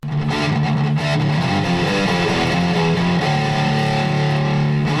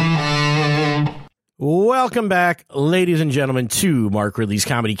Welcome back, ladies and gentlemen, to Mark Ridley's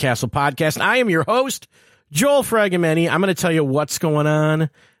Comedy Castle podcast. I am your host, Joel Fragomeni. I'm going to tell you what's going on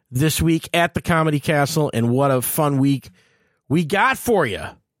this week at the Comedy Castle and what a fun week we got for you.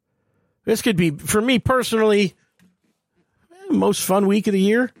 This could be, for me personally, most fun week of the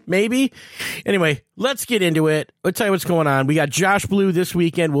year, maybe. Anyway, let's get into it. Let's tell you what's going on. We got Josh Blue this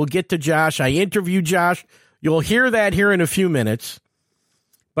weekend. We'll get to Josh. I interviewed Josh. You'll hear that here in a few minutes.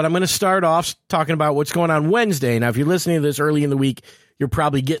 But I'm going to start off talking about what's going on Wednesday. Now, if you're listening to this early in the week, you're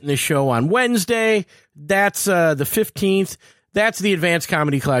probably getting the show on Wednesday. That's the 15th. That's the Advanced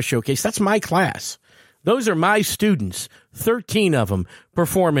Comedy Class Showcase. That's my class. Those are my students, 13 of them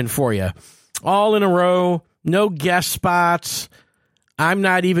performing for you, all in a row, no guest spots. I'm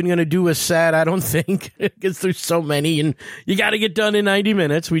not even going to do a set, I don't think, because there's so many, and you got to get done in 90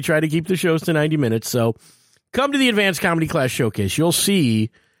 minutes. We try to keep the shows to 90 minutes, so come to the Advanced Comedy Class Showcase. You'll see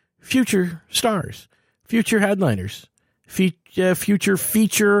future stars, future headliners, future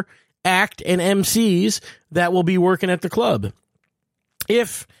feature act and MCs that will be working at the club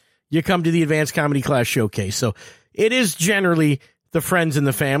if you come to the Advanced Comedy Class Showcase. So it is generally the friends and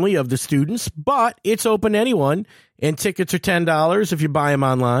the family of the students, but it's open to anyone, and tickets are $10 if you buy them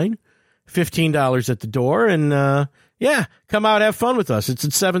online, $15 at the door, and yeah, come out, have fun with us. It's at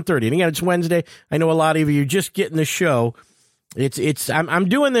 7:30. And again, it's Wednesday. I know a lot of you are just getting the show. I'm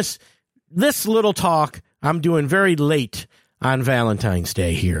doing this little talk. I'm doing very late on Valentine's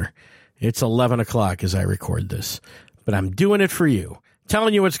Day here. It's 11 o'clock as I record this, but I'm doing it for you,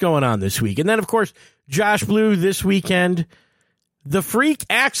 telling you what's going on this week. And then, of course, Josh Blue this weekend. The Freak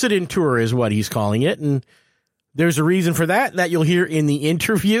Accident Tour is what he's calling it, and there's a reason for that you'll hear in the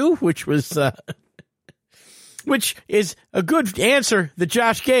interview, which is a good answer that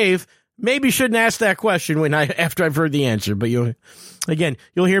Josh gave. Maybe shouldn't ask that question after I've heard the answer, but you'll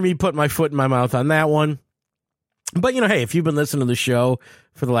hear me put my foot in my mouth on that one. But, hey, if you've been listening to the show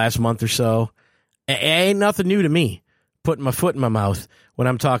for the last month or so, it ain't nothing new to me putting my foot in my mouth when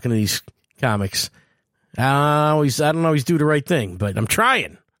I'm talking to these comics. I don't always do the right thing, but I'm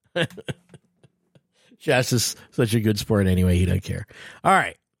trying. Josh is such a good sport anyway, he doesn't care. All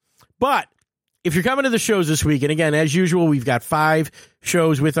right, but if you're coming to the shows this week, and again, as usual, we've got 5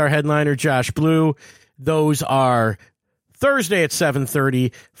 shows with our headliner, Josh Blue. Those are Thursday at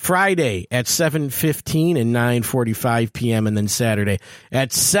 7:30, Friday at 7:15 and 9:45 p.m., and then Saturday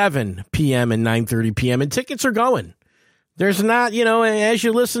at 7 p.m. and 9:30 p.m., and tickets are going. There's not, as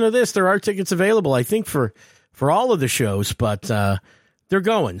you listen to this, there are tickets available, I think, for all of the shows, but they're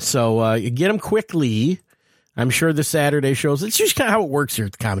going. So get them quickly. I'm sure the Saturday shows, it's just kind of how it works here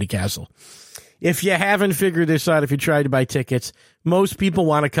at the Comedy Castle. If you haven't figured this out, if you tried to buy tickets, most people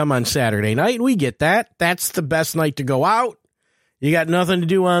want to come on Saturday night, and we get that. That's the best night to go out. You got nothing to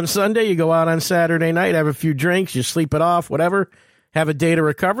do on Sunday, you go out on Saturday night, have a few drinks, you sleep it off, whatever, have a day to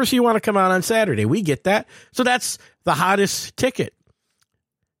recover, so you want to come out on Saturday. We get that. So that's the hottest ticket.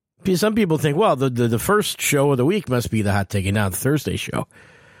 Some people think, well, the first show of the week must be the hot ticket, now the Thursday show.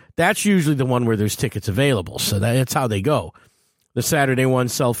 That's usually the one where there's tickets available, so that's how they go. The Saturday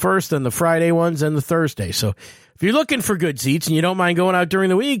ones sell first, then the Friday ones, and the Thursday. So if you're looking for good seats and you don't mind going out during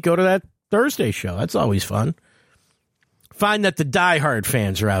the week, go to that Thursday show. That's always fun. Find that the diehard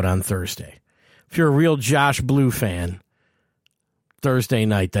fans are out on Thursday. If you're a real Josh Blue fan, Thursday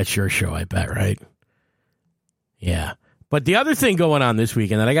night, that's your show, I bet, right? Yeah. But the other thing going on this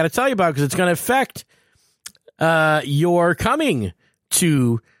weekend that I got to tell you about, because it's going to affect your coming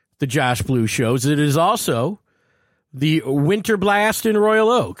to the Josh Blue shows, it is also the Winter Blast in Royal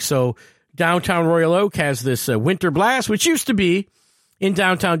Oak. So downtown Royal Oak has this Winter Blast, which used to be in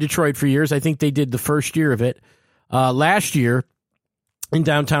downtown Detroit for years. I think they did the first year of it last year in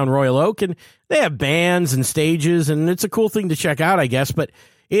downtown Royal Oak. And they have bands and stages, and it's a cool thing to check out, I guess. But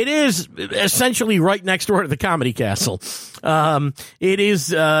it is essentially right next door to the Comedy Castle. It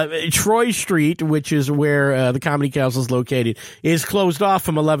is Troy Street, which is where the Comedy Castle is located, is closed off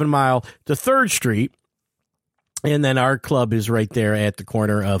from 11 Mile to 3rd Street. And then our club is right there at the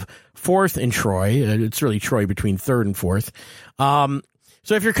corner of 4th and Troy. It's really Troy between 3rd and 4th.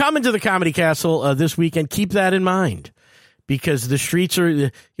 So if you're coming to the Comedy Castle this weekend, keep that in mind. Because the streets are,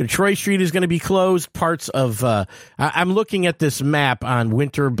 Troy Street is going to be closed. Parts of, I'm looking at this map on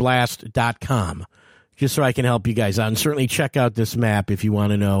winterblast.com just so I can help you guys out. And certainly check out this map if you want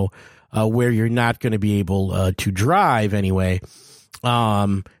to know where you're not going to be able to drive anyway.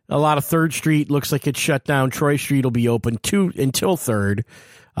 A lot of 3rd Street looks like it's shut down. Troy Street will be open until 3rd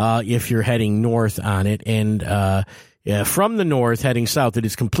if you're heading north on it. And from the north heading south, it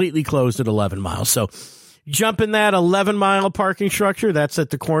is completely closed at 11 miles. So jump in that 11-mile parking structure. That's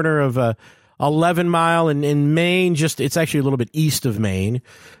at the corner of 11 Mile in Maine. It's actually a little bit east of Maine,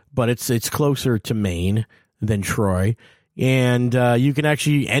 but it's closer to Maine than Troy. And you can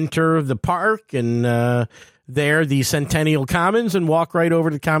actually enter the park and there, the Centennial Commons, and walk right over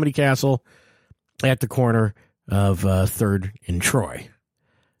to Comedy Castle at the corner of 3rd and Troy.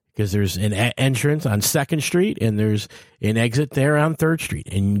 Because there's an entrance on 2nd Street, and there's an exit there on 3rd Street.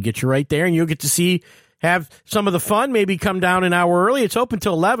 And you get you right there, and you'll get to have some of the fun, maybe come down an hour early. It's open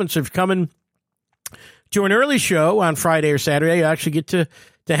till 11, so if you're coming to an early show on Friday or Saturday, you actually get to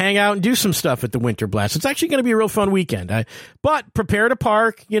hang out and do some stuff at the Winter Blast. It's actually going to be a real fun weekend. But prepare to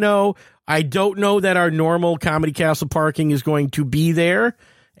park. I don't know that our normal Comedy Castle parking is going to be there,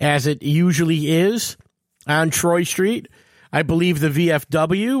 as it usually is on Troy Street. I believe the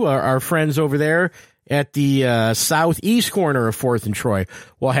VFW, our friends over there at the southeast corner of 4th and Troy,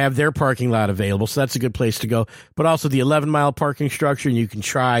 will have their parking lot available, so that's a good place to go. But also the 11 Mile parking structure, and you can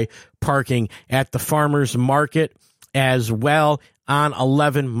try parking at the Farmers Market as well on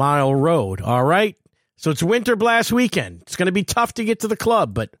 11 Mile Road. All right? So it's Winter Blast weekend. It's going to be tough to get to the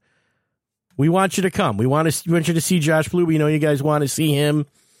club, but we want you to come. We want you to see Josh Blue. We know you guys want to see him.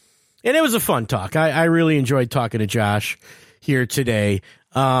 And it was a fun talk. I really enjoyed talking to Josh here today.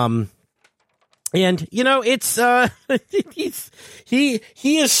 And it's he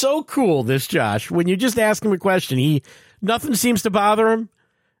is so cool, this Josh. When you just ask him a question, nothing seems to bother him.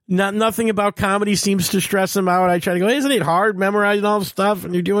 Nothing about comedy seems to stress him out. I try to go, isn't it hard memorizing all the stuff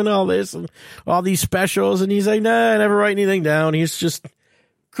and you're doing all this and all these specials? And he's like, nah, I never write anything down. He's just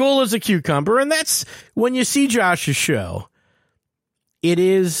cool as a cucumber. And that's when you see Josh's show.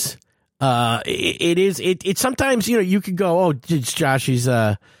 It sometimes, you could go, oh, it's Josh. He's,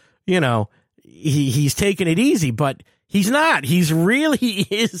 he's taking it easy, but he's not. He's really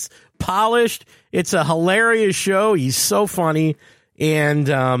is polished. It's a hilarious show. He's so funny. And,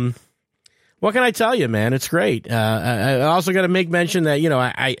 what can I tell you, man? It's great. I also got to make mention that,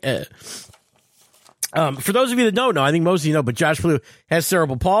 for those of you that don't know, I think most of you know, but Josh Blue has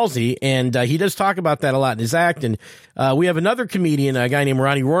cerebral palsy, and he does talk about that a lot in his act. And we have another comedian, a guy named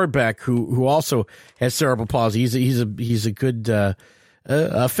Ronnie Rohrbeck, who also has cerebral palsy. He's a good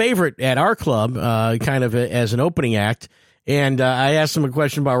a favorite at our club, kind of as an opening act. And I asked him a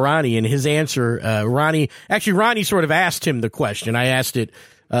question about Ronnie, and his answer, Ronnie sort of asked him the question. I asked it.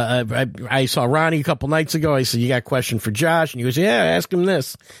 I saw Ronnie a couple nights ago. I said, you got a question for Josh? And he goes, yeah, ask him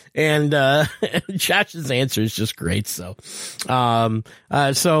this. And Josh's answer is just great. So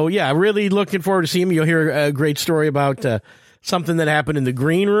yeah, really looking forward to seeing him. You'll hear a great story about something that happened in the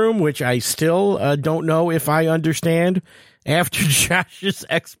green room, which I still don't know if I understand after Josh's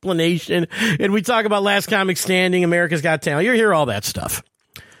explanation. And we talk about Last Comic Standing, America's Got Talent. You'll hear all that stuff.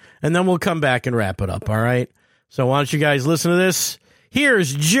 And then we'll come back and wrap it up, all right? So why don't you guys listen to this?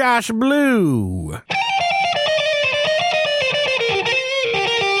 Here's Josh Blue.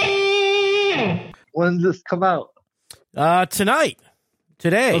 When does this come out? Today.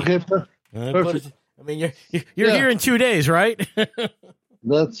 Okay, perfect. I mean, you're here in 2 days, right?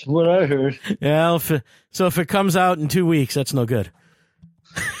 That's what I heard. Yeah, so if it comes out in 2 weeks, that's no good.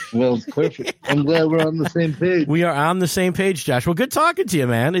 Well, perfect. I'm glad we're on the same page. We are on the same page, Josh. Well, good talking to you,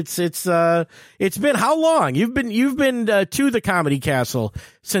 man. It's been how long? You've been to the Comedy Castle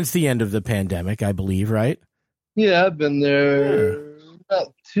since the end of the pandemic, I believe, right? Yeah, I've been there not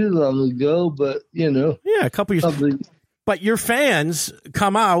too long ago, but yeah, a couple years. Probably. But your fans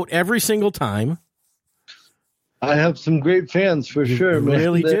come out every single time. I have some great fans for sure. You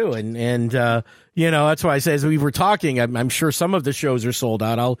really do, and that's why I say as we were talking, I'm sure some of the shows are sold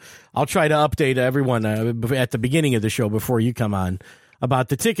out. I'll try to update everyone at the beginning of the show before you come on about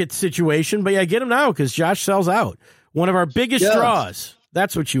the ticket situation. But yeah, get them now because Josh sells out. One of our biggest draws.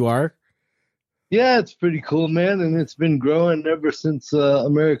 That's what you are. Yeah, it's pretty cool, man, and it's been growing ever since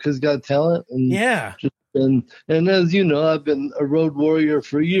America's Got Talent. And and as you know, I've been a road warrior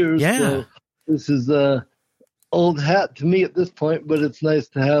for years. Yeah, so this is old hat to me at this point, but it's nice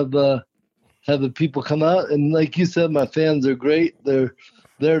to have the people come out. And like you said, my fans are great. They're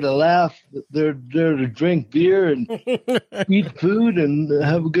there to laugh. They're there to drink beer and eat food and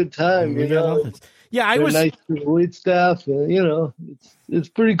have a good time. Yeah, I was nice to the wait staff. It's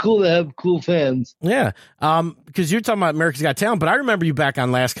pretty cool to have cool fans. Yeah, because you're talking about America's Got Talent, but I remember you back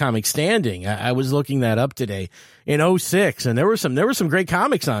on Last Comic Standing. I was looking that up today in 2006, and there were some great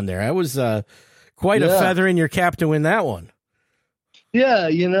comics on there. I was quite a feather in your cap to win that one. Yeah,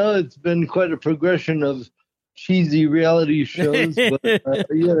 it's been quite a progression of cheesy reality shows, but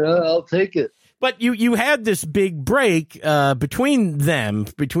I'll take it. But you had this big break between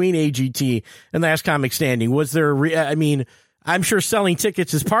AGT and Last Comic Standing. Was there? I'm sure selling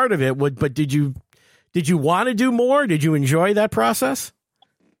tickets is part of it. But did you want to do more? Did you enjoy that process?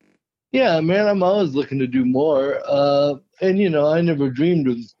 Yeah, man, I'm always looking to do more. And I never dreamed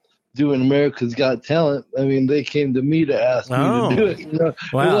of doing America's Got Talent. I mean, they came to me to ask me to do it.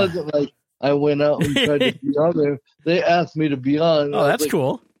 Wow. It wasn't like I went out and tried to be on there. They asked me to be on. Oh, that's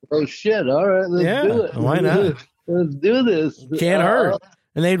cool. Oh shit! All right, let's do it. Why not? Let's do this. Can't hurt.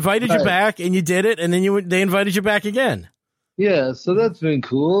 And they invited you back, and you did it, and then they invited you back again. Yeah, so that's been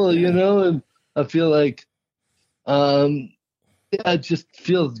cool, and I feel like, it just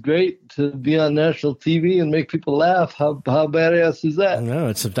feels great to be on national TV and make people laugh. How badass is that?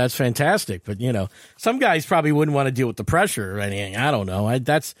 No, that's fantastic. But some guys probably wouldn't want to deal with the pressure or anything. I don't know.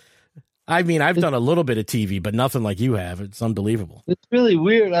 I've done a little bit of TV, but nothing like you have. It's unbelievable. It's really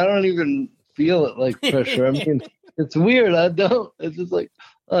weird. I don't even feel it like pressure. I mean, it's weird. I don't. It's just like,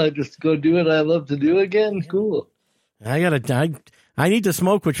 just go do it. I love to do again. Cool. I need to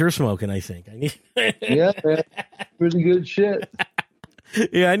smoke what you're smoking, I think. Yeah, man. Pretty good shit.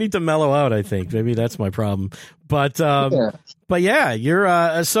 Yeah, I need to mellow out, I think. Maybe that's my problem. But yeah, you're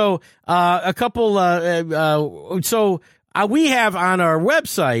a couple we have on our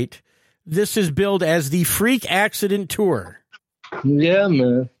website, this is billed as the Freak Accident Tour. Yeah,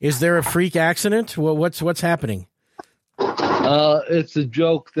 man. Is there a freak accident? Well, what's happening? It's a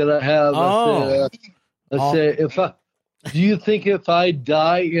joke that I have. I say, do you think if I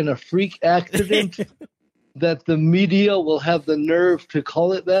die in a freak accident that the media will have the nerve to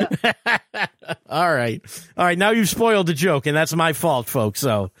call it that? All right. Now you've spoiled the joke, and that's my fault, folks.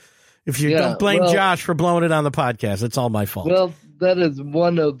 So if you don't blame Josh for blowing it on the podcast, it's all my fault. Well, that is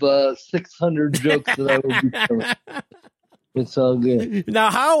one of 600 jokes that I will be telling. It's all good.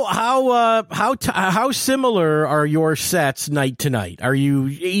 Now, how similar are your sets night to night? Are you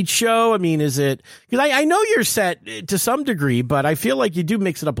each show? I mean, is it because I know you're set to some degree, but I feel like you do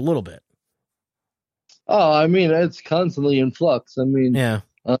mix it up a little bit. Oh, I mean, it's constantly in flux. I mean, yeah.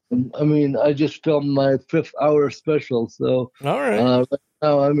 I just filmed my 5th hour special, so all right. Right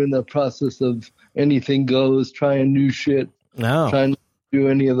now I'm in the process of anything goes, trying new shit, trying to do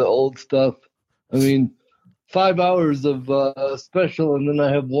any of the old stuff. I mean. 5 hours of special, and then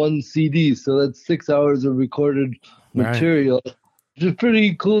I have 1 CD, so that's 6 hours of recorded material. Right. Which is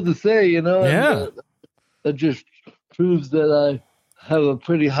pretty cool to say, Yeah. And, that just proves that I have a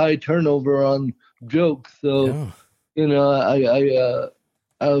pretty high turnover on jokes. So, I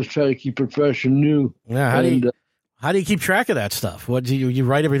always try to keep it fresh and new. Yeah. How do you keep track of that stuff? What do you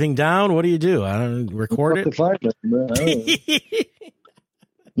write everything down? What do you do? I don't record it. Find it, man.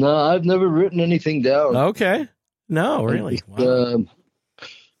 No, I've never written anything down. Okay. No, really. Wow.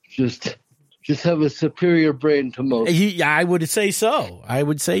 Just have a superior brain to most. I would say so. I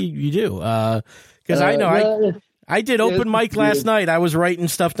would say you do. Because I know I did open mic last night. I was writing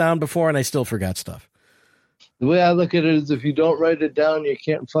stuff down before, and I still forgot stuff. The way I look at it is if you don't write it down, you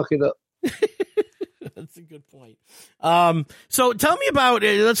can't fuck it up. That's a good point. So tell me about,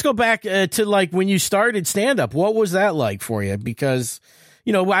 let's go back to like when you started stand-up. What was that like for you? Because...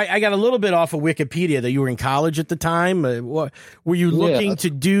 I got a little bit off of Wikipedia that you were in college at the time. Were you looking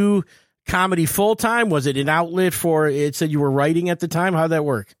to do comedy full time? Was it an outlet for it? Said you were writing at the time. How'd that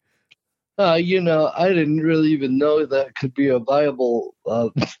work? I didn't really even know that could be a viable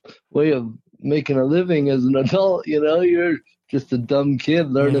way of making a living as an adult. You're just a dumb kid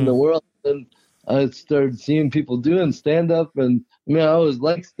learning the world. And I started seeing people doing stand up, and I always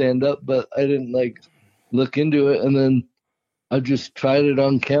liked stand up, but I didn't look into it. And then I just tried it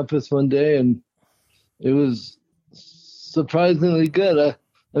on campus one day, and it was surprisingly good.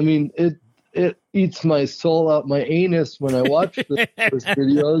 It eats my soul out my anus when I watch the first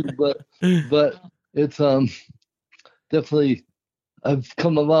videos, but it's definitely I've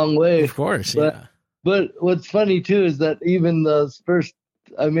come a long way. Of course, But what's funny too is that even the first,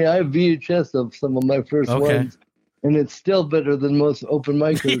 I have VHS of some of my first ones, and it's still better than most open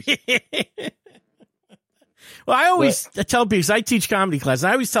micers. Well, I always tell people, 'cause I teach comedy class, and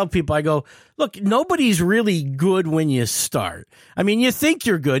I always tell people, I go, look, nobody's really good when you start. You think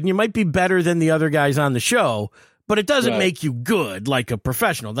you're good, and you might be better than the other guys on the show, but it doesn't make you good like a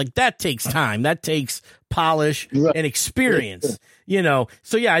professional. Like, that takes time. That takes polish and experience,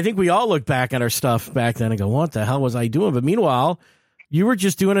 So, yeah, I think we all look back at our stuff back then and go, what the hell was I doing? But meanwhile, you were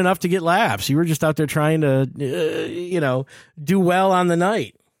just doing enough to get laughs. You were just out there trying to, do well on the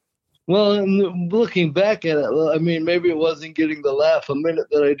night. Well, and looking back at it, maybe it wasn't getting the laugh a minute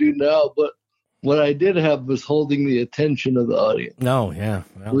that I do now, but what I did have was holding the attention of the audience. No, yeah.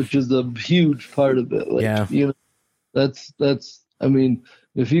 Well, which is a huge part of it. That's,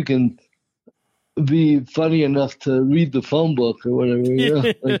 if you can be funny enough to read the phone book or whatever. You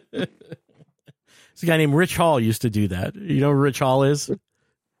know? Like, there's a guy named Rich Hall used to do that. You know who Rich Hall is?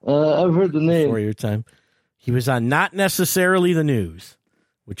 I've heard the name. Before your time. He was on Not Necessarily the News,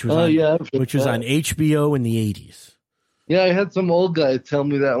 which was on HBO in the 80s. Yeah, I had some old guy tell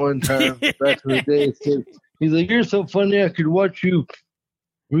me that one time back in the day. So he's like, "You're so funny, I could watch you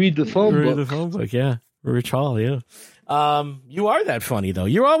read the phone book." Read the phone book, yeah. Rich Hall, yeah. You are that funny, though.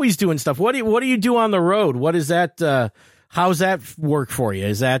 You're always doing stuff. What do you do on the road? What is that? How's that work for you?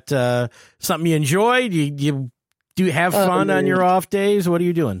 Is that something you enjoy? Do you have fun on your off days? What are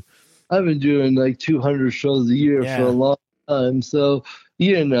you doing? I've been doing like 200 shows a year for a long time. So,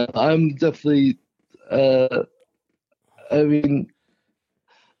 you know, I'm definitely, I mean,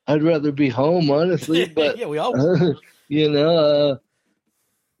 I'd rather be home, honestly. But, yeah, we all you know,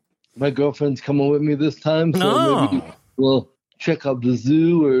 my girlfriend's coming with me this time. So maybe we'll check out the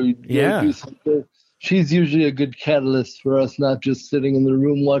zoo or do something. She's usually a good catalyst for us, not just sitting in the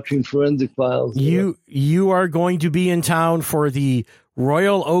room watching Forensic Files. You are going to be in town for the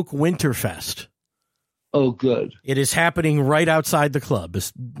Royal Oak Winterfest. Oh, good. It is happening right outside the club,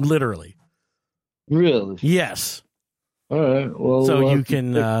 literally. Really? Yes. All right. Well, so you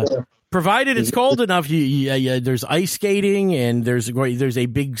can, provided it's cold enough, there's ice skating and there's a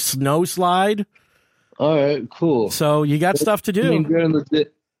big snow slide. All right, cool. So you got stuff to do.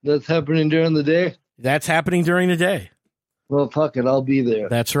 That's happening during the day? That's happening during the day. Well, fuck it, I'll be there.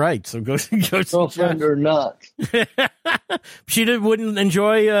 That's right. So go girlfriend or not. She wouldn't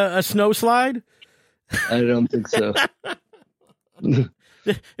enjoy a snow slide? I don't think so.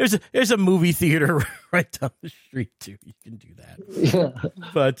 There's a movie theater right down the street too. You can do that. Yeah.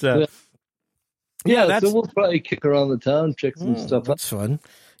 But so we'll probably kick around the town, check some stuff out. That's fun.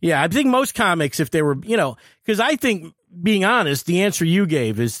 Yeah, I think most comics, if they were, because I think, being honest, the answer you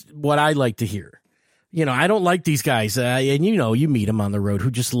gave is what I like to hear. I don't like these guys, and you meet them on the road who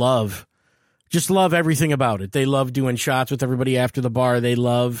just love everything about it. They love doing shots with everybody after the bar. They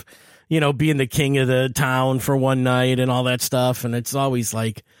love, being the king of the town for one night and all that stuff. And it's always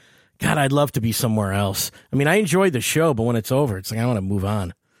like, God, I'd love to be somewhere else. I mean, I enjoy the show, but when it's over, it's like, I want to move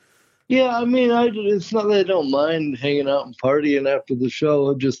on. Yeah, I mean, it's not that I don't mind hanging out and partying after the show.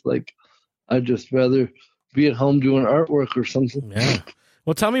 I'd just rather be at home doing artwork or something. Yeah.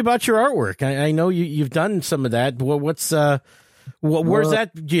 Well, tell me about your artwork. I know you've done some of that. Where's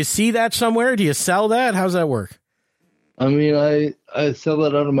that? Do you see that somewhere? Do you sell that? How's that work? I mean, I sell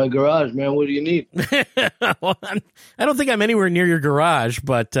that out of my garage, man. What do you need? Well, I don't think I'm anywhere near your garage,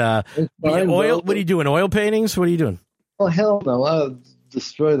 but oil. What are you doing? Oil paintings? What are you doing? Oh, hell no. I'll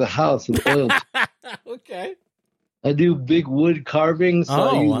destroy the house with oil. Okay. I do big wood carvings. So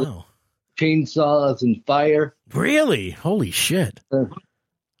I use chainsaws and fire. Really? Holy shit.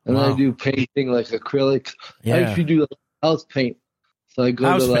 And I do painting like acrylics. Yeah. I actually do house paint. So I go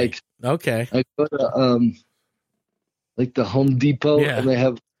house to paint. Okay. I go to like the Home Depot and they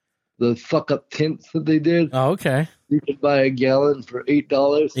have the fuck up tints that they did. Oh, okay. You can buy a gallon for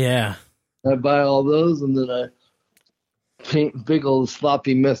 $8. Yeah. I buy all those and then I paint big old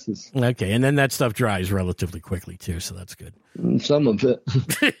sloppy messes. Okay, and then that stuff dries relatively quickly too, so that's good. Some of it.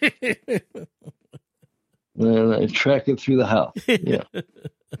 And I track it through the house. Yeah.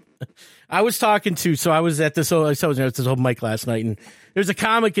 I was talking to, so I was at this open mic last night, and there's a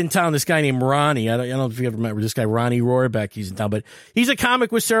comic in town, this guy named Ronnie. I don't know if you ever remember this guy, Ronnie Rohrbeck. He's in town, but he's a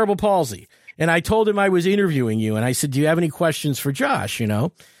comic with cerebral palsy. And I told him I was interviewing you, and I said, do you have any questions for Josh,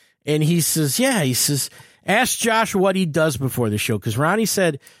 And he says, yeah. He says, ask Josh what he does before the show, because Ronnie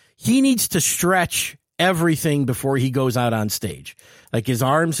said he needs to stretch everything before he goes out on stage. Like his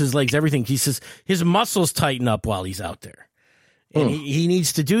arms, his legs, everything. He says his muscles tighten up while he's out there. And he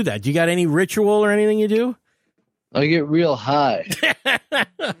needs to do that. Do you got any ritual or anything you do? I get real high.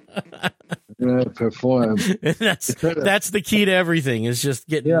 When I perform. That's the key to everything, is just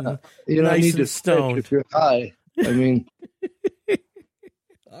getting you don't nice need to stoned. if you're high. I mean,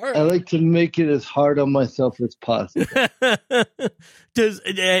 right. I like to make it as hard on myself as possible. And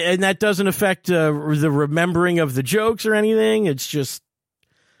that doesn't affect the remembering of the jokes or anything? It's just...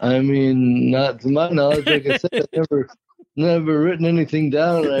 I mean, not to my knowledge. Like I said, I've never written anything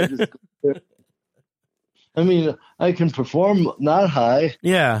down. I mean, I can perform not high.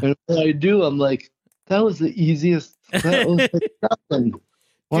 Yeah. And when I do, I'm like, that was the easiest. That was like nothing.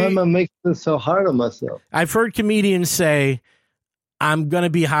 Why am I making this so hard on myself? I've heard comedians say, I'm going to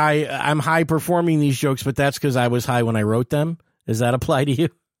be high. I'm high performing these jokes, but that's because I was high when I wrote them. Does that apply to you?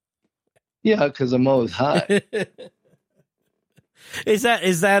 Yeah, because I'm always high. Is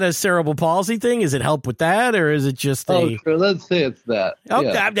that a cerebral palsy thing? Is it help with that, or is it just sure. Let's say it's that. Oh,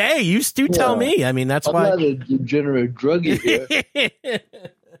 yeah. Hey, you do tell me. I mean, that's I'm why. I'm not a degenerate druggie here.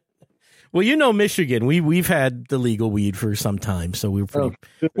 Well, you know, Michigan, we've had the legal weed for some time, so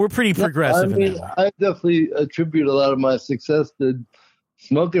we're pretty progressive. I I definitely attribute a lot of my success to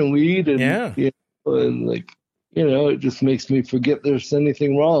smoking weed, and and like, it just makes me forget there's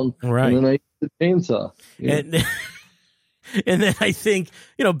anything wrong. Right. And then I use the chainsaw. And then I think,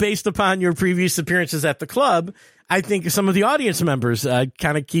 based upon your previous appearances at the club, I think some of the audience members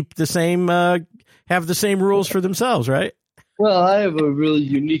kind of keep the same, have the same rules for themselves, right? Well, I have a really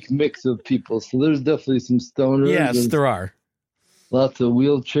unique mix of people, so there's definitely some stoners. Yes, there are. Lots of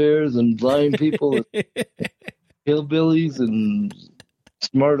wheelchairs and blind people, and hillbillies and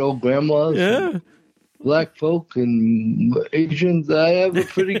smart old grandmas. Yeah. Black folk and Asians. I have a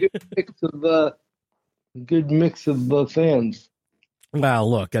pretty good mix of fans.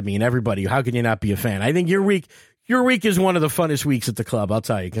 Well, look, I mean, everybody. How can you not be a fan? I think your week is one of the funnest weeks at the club. I'll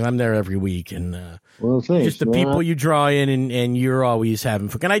tell you, because I'm there every week, and thanks, just the people you draw in, and you're always having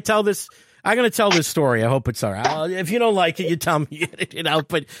fun. Can I tell this? I'm going to tell this story. I hope it's all right. If you don't like it, you tell me, edit it out.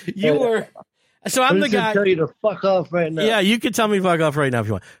 But you were. So I'm the guy. Tell you to fuck off right now. Yeah, you can tell me to fuck off right now if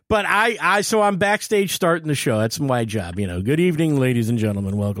you want. But so I'm backstage starting the show. That's my job. Good evening, ladies and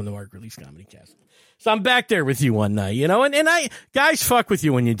gentlemen. Welcome to Mark Release Comedy Cast. So I'm back there with you one night, and guys fuck with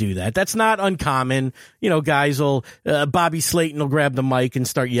you when you do that. That's not uncommon. Guys will, Bobby Slayton will grab the mic and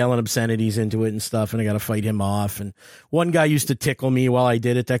start yelling obscenities into it and stuff, and I got to fight him off. And one guy used to tickle me while I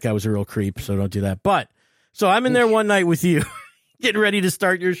did it. That guy was a real creep, so don't do that. But, so I'm in there one night with you, getting ready to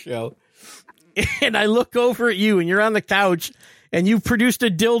start your show. And I look over at you, and you're on the couch, and you've produced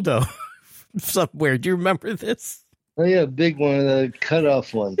a dildo somewhere. Do you remember this? Oh, yeah, big one, a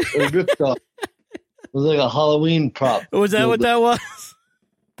cut-off one, or ripped off. It was like a Halloween prop. Was that what that was?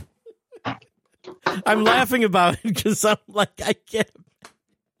 I'm laughing about it because I'm like, I can't.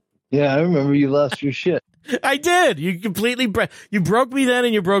 Yeah, I remember you lost your shit. I did. You completely you broke me then,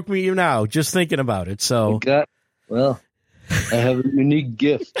 and you broke me now. Just thinking about it. So, I have a unique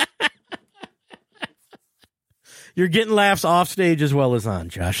gift. You're getting laughs off stage as well as on,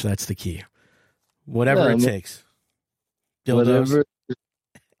 Josh. That's the key. Whatever it takes. Dildos. Whatever.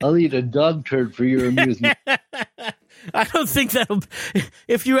 I'll eat a dog turd for your amusement. I don't think that'll.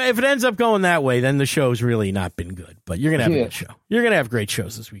 If it ends up going that way, then the show's really not been good. But you're gonna have a good show. You're gonna have great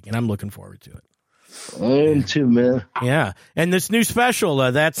shows this weekend. I'm looking forward to it. I am too, man. Yeah, and this new special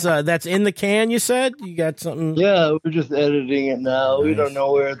that's in the can. You said you got something. Yeah, we're just editing it now. Nice. We don't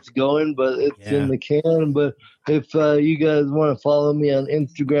know where it's going, but it's in the can. But if you guys want to follow me on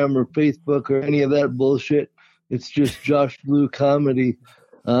Instagram or Facebook or any of that bullshit, it's just Josh Blue Comedy.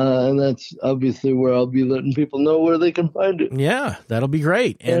 And that's obviously where I'll be letting people know where they can find it. Yeah, that'll be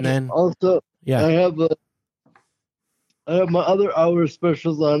great. And then also, I have my other hour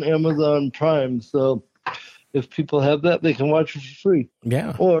specials on Amazon Prime. So if people have that, they can watch it for free.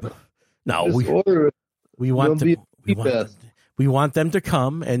 Yeah. Or order it. We want them to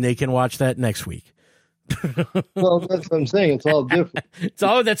come, and they can watch that next week. Well, that's what I'm saying. It's all different.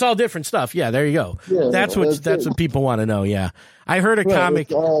 That's all different stuff. Yeah, there you go. Yeah, that's what people want to know. Yeah, I heard a comic.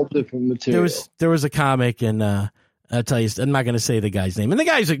 It's all different material. There was a comic, and I'll tell you, I'm not going to say the guy's name. And the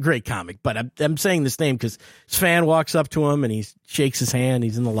guy's a great comic, but I'm saying this name because his fan walks up to him and he shakes his hand.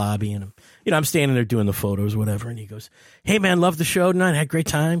 He's in the lobby, and I'm standing there doing the photos, whatever. And he goes, "Hey man, love the show tonight. Had a great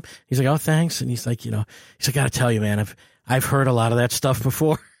time." He's like, "Oh, thanks." And he's like, "I got to tell you, man, I've heard a lot of that stuff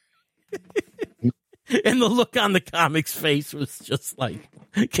before." And the look on the comic's face was just like,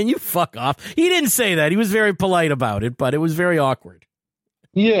 can you fuck off? He didn't say that. He was very polite about it, but it was very awkward.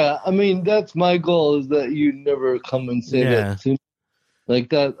 Yeah, I mean, that's my goal, is that you never come and say that to me. Like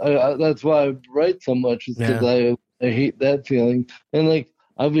that. That's why I write so much, is because I hate that feeling. And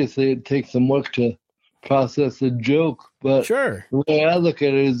obviously it takes some work to process a joke, but sure. The way I look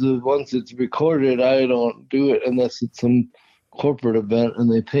at it is that once it's recorded, I don't do it unless it's some corporate event and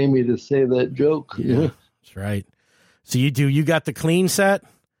they pay me to say that joke. Yeah, that's right. So you got the clean set?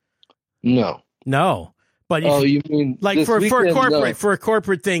 No. But you mean for a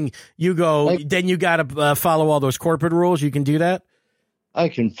corporate thing, you go, then you got to follow all those corporate rules. You can do that? I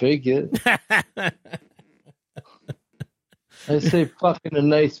can fake it. I say fuck in a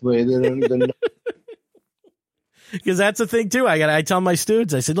nice way. They don't even know. Because that's the thing too. I tell my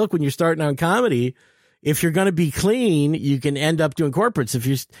students, I said, look, when you're starting on comedy, if you're going to be clean, you can end up doing corporates.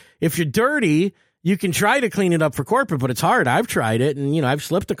 If you're dirty, you can try to clean it up for corporate, but it's hard. I've tried it, and I've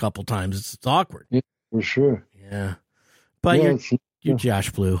slipped a couple times. It's awkward. Yeah, for sure. Yeah, but you're Josh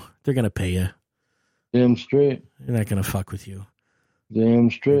Blue. They're going to pay you. Damn straight. They're not going to fuck with you.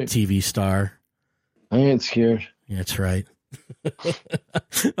 Damn straight. TV star. I ain't scared. That's right.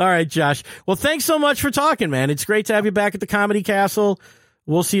 All right, Josh. Well, thanks so much for talking, man. It's great to have you back at the Comedy Castle.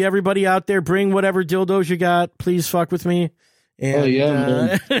 We'll see everybody out there. Bring whatever dildos you got. Please fuck with me. And,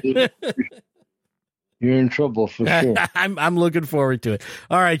 man. You're in trouble for sure. I'm looking forward to it.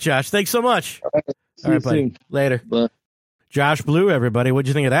 All right, Josh. Thanks so much. All right, buddy. Soon. Later. Bye. Josh Blue, everybody. What'd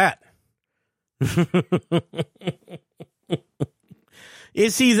you think of that?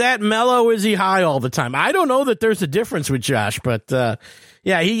 Is he that mellow? Is he high all the time? I don't know that there's a difference with Josh, but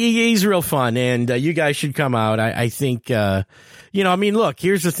yeah, he's real fun, and you guys should come out. I think, look,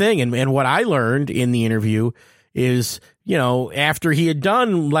 here's the thing, and what I learned in the interview is, after he had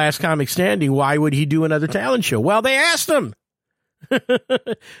done Last Comic Standing, why would he do another talent show? Well, they asked him.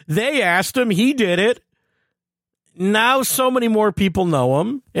 They asked him. He did it. Now so many more people know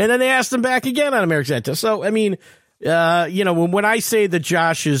him, and then they asked him back again on America's Got Talent. So, I mean, when I say that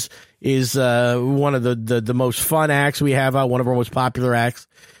Josh is one of the most fun acts we have out, one of our most popular acts,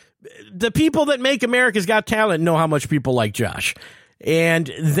 the people that make America's Got Talent know how much people like Josh, and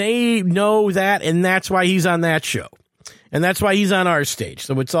they know that, and that's why he's on that show, and that's why he's on our stage.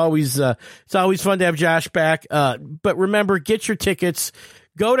 So it's always fun to have Josh back. But remember, get your tickets.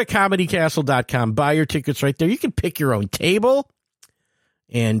 Go to comedycastle.com. Buy your tickets right there. You can pick your own table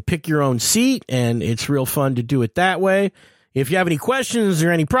and pick your own seat, and it's real fun to do it that way. If you have any questions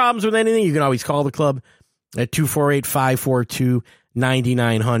or any problems with anything, you can always call the club at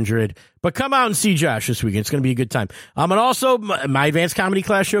 248-542-9900. But come out and see Josh this weekend. It's going to be a good time. And also my Advanced Comedy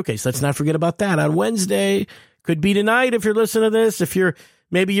Class Showcase. Let's not forget about that on Wednesday. Could be tonight if you're listening to this. If you're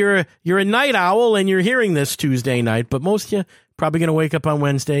a night owl and you're hearing this Tuesday night, but most of you probably going to wake up on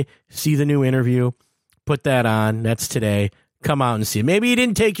Wednesday, see the new interview, put that on. That's today. Come out and see it. Maybe you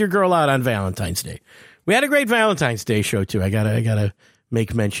didn't take your girl out on Valentine's Day. We had a great Valentine's Day show too. I gotta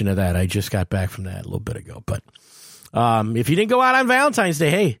make mention of that. I just got back from that a little bit ago. But if you didn't go out on Valentine's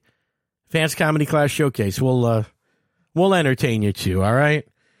Day, hey, Advanced Comedy Class Showcase. We'll entertain you too. All right.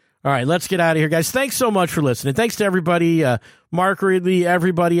 Let's get out of here, guys. Thanks so much for listening. Thanks to everybody, Mark Ridley,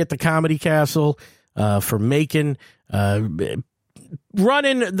 everybody at the Comedy Castle, for making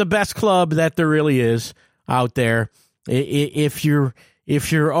running the best club that there really is out there. If you're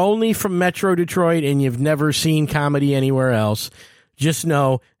only from Metro Detroit and you've never seen comedy anywhere else, just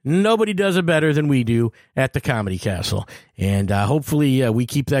know nobody does it better than we do at the Comedy Castle. And hopefully we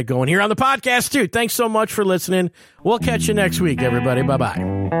keep that going here on the podcast too. Thanks so much for listening. We'll catch you next week, everybody.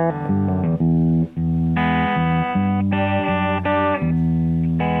 Bye-bye.